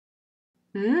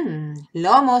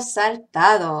Lomo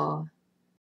saltado.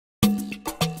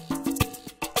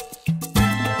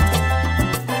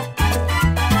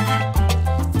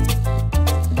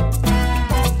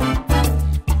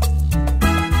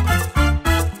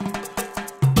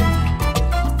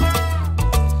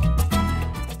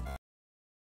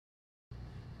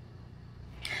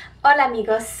 Hola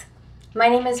amigos, my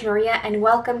name is Maria and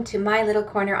welcome to my little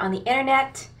corner on the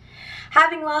internet.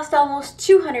 Having lost almost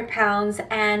 200 pounds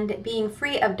and being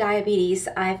free of diabetes,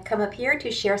 I've come up here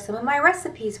to share some of my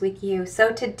recipes with you.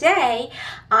 So today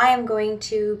I am going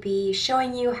to be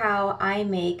showing you how I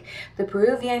make the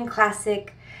Peruvian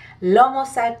classic Lomo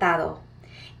Saltado.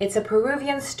 It's a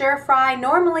Peruvian stir fry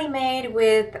normally made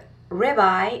with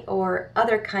ribeye or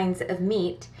other kinds of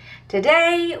meat.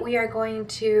 Today we are going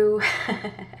to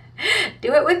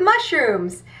do it with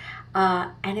mushrooms,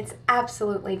 and it's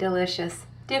absolutely delicious.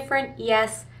 Different,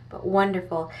 yes, but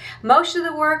wonderful. Most of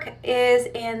the work is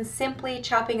in simply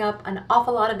chopping up an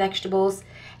awful lot of vegetables,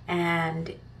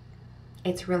 and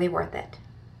it's really worth it.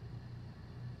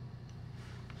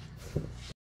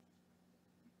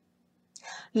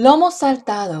 Lomo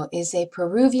saltado is a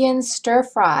Peruvian stir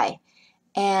fry,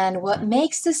 and what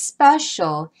makes this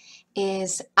special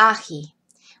is ají,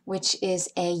 which is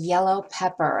a yellow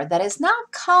pepper that is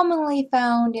not commonly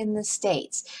found in the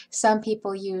States. Some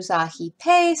people use ají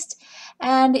paste,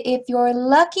 and if you're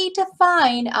lucky to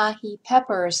find ají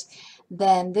peppers,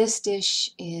 then this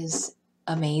dish is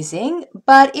amazing.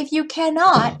 But if you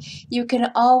cannot, you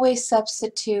can always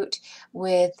substitute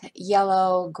with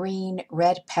yellow, green,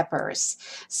 red peppers.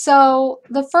 So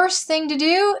the first thing to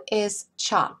do is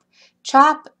chop.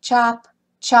 Chop, chop,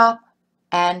 chop,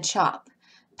 and chop.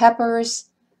 Peppers,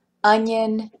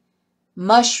 onion,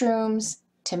 mushrooms,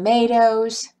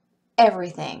 tomatoes,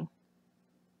 everything.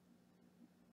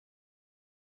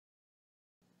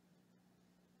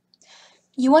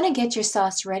 You want to get your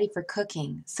sauce ready for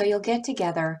cooking, so you'll get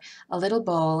together a little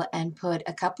bowl and put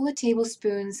a couple of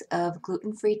tablespoons of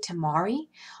gluten-free tamari,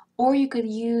 or you could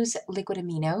use liquid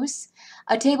aminos,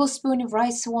 a tablespoon of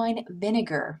rice wine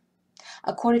vinegar,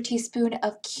 a quarter teaspoon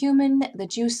of cumin, the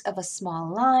juice of a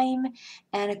small lime,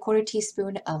 and a quarter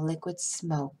teaspoon of liquid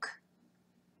smoke.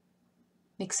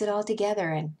 Mix it all together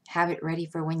and have it ready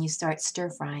for when you start stir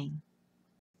frying.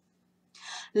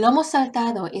 Lomo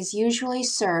saltado is usually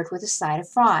served with a side of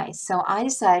fries, so I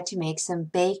decided to make some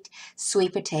baked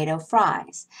sweet potato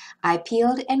fries. I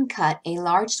peeled and cut a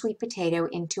large sweet potato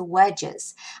into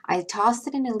wedges. I tossed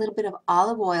it in a little bit of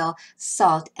olive oil,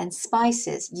 salt, and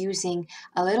spices, using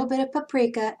a little bit of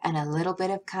paprika and a little bit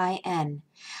of cayenne.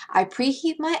 I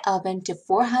preheat my oven to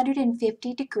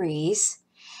 450 degrees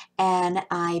and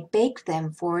I baked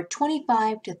them for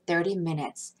 25 to 30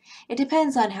 minutes. It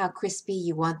depends on how crispy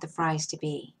you want the fries to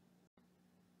be.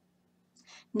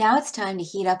 Now it's time to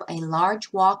heat up a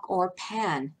large wok or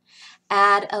pan.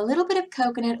 Add a little bit of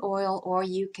coconut oil, or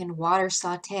you can water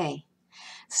saute.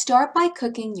 Start by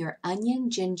cooking your onion,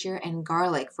 ginger, and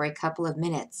garlic for a couple of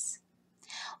minutes.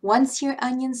 Once your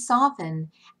onions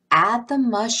soften, add the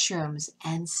mushrooms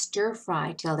and stir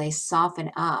fry till they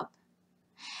soften up.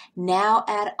 Now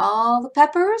add all the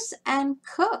peppers and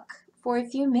cook for a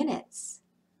few minutes.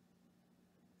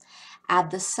 Add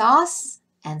the sauce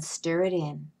and stir it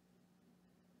in.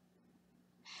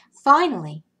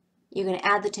 Finally, you can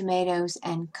add the tomatoes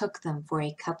and cook them for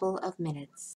a couple of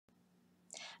minutes.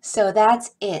 So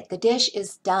that's it. The dish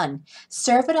is done.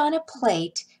 Serve it on a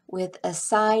plate with a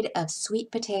side of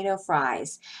sweet potato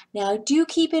fries. Now do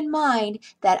keep in mind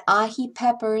that ají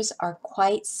peppers are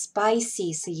quite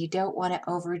spicy, so you don't want to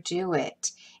overdo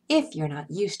it if you're not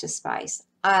used to spice.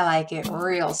 I like it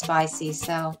real spicy,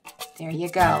 so there you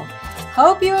go.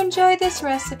 Hope you enjoyed this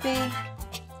recipe.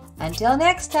 Until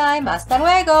next time, hasta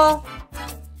luego!